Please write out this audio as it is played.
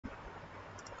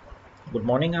Good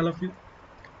morning, all of you.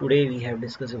 Today we have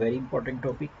discussed a very important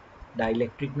topic,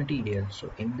 dielectric material.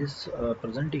 So in this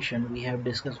presentation, we have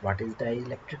discussed what is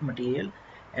dielectric material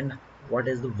and what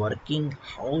is the working,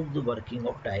 how the working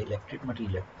of dielectric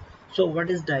material. So what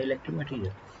is dielectric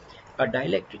material? A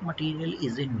dielectric material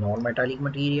is a non-metallic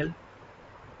material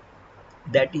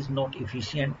that is not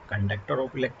efficient conductor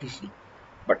of electricity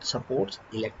but supports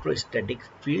electrostatic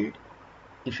field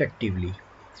effectively.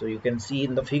 So you can see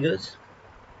in the figures.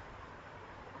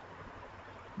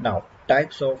 Now,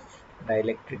 types of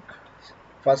dielectric.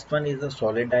 First one is the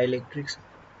solid dielectrics,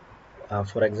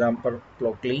 for example,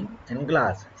 clockline and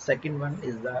glass. Second one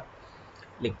is the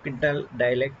liquid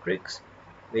dielectrics,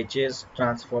 which is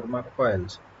transformer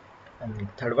coils.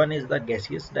 And third one is the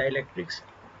gaseous dielectrics,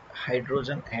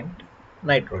 hydrogen and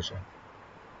nitrogen.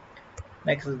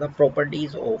 Next is the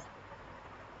properties of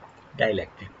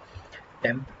dielectric.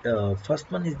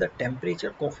 First one is the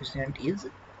temperature coefficient is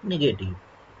negative.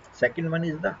 Second one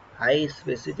is the high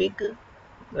specific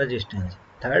resistance.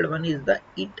 Third one is the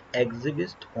it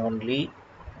exhibits only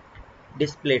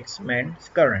displacement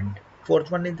current.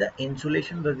 Fourth one is the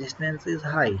insulation resistance is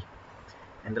high.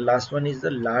 And the last one is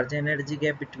the large energy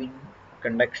gap between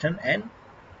conduction and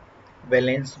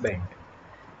valence band.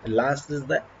 The last is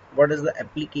the what is the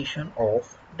application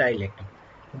of dielectric.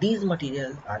 These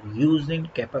materials are used in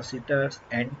capacitors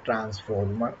and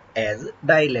transformer as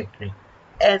dielectric,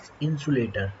 as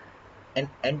insulator,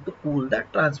 and to cool the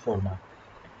transformer.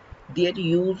 Their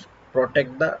use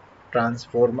protect the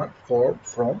transformer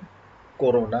from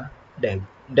corona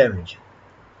damage.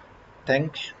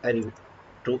 Thanks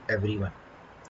to everyone.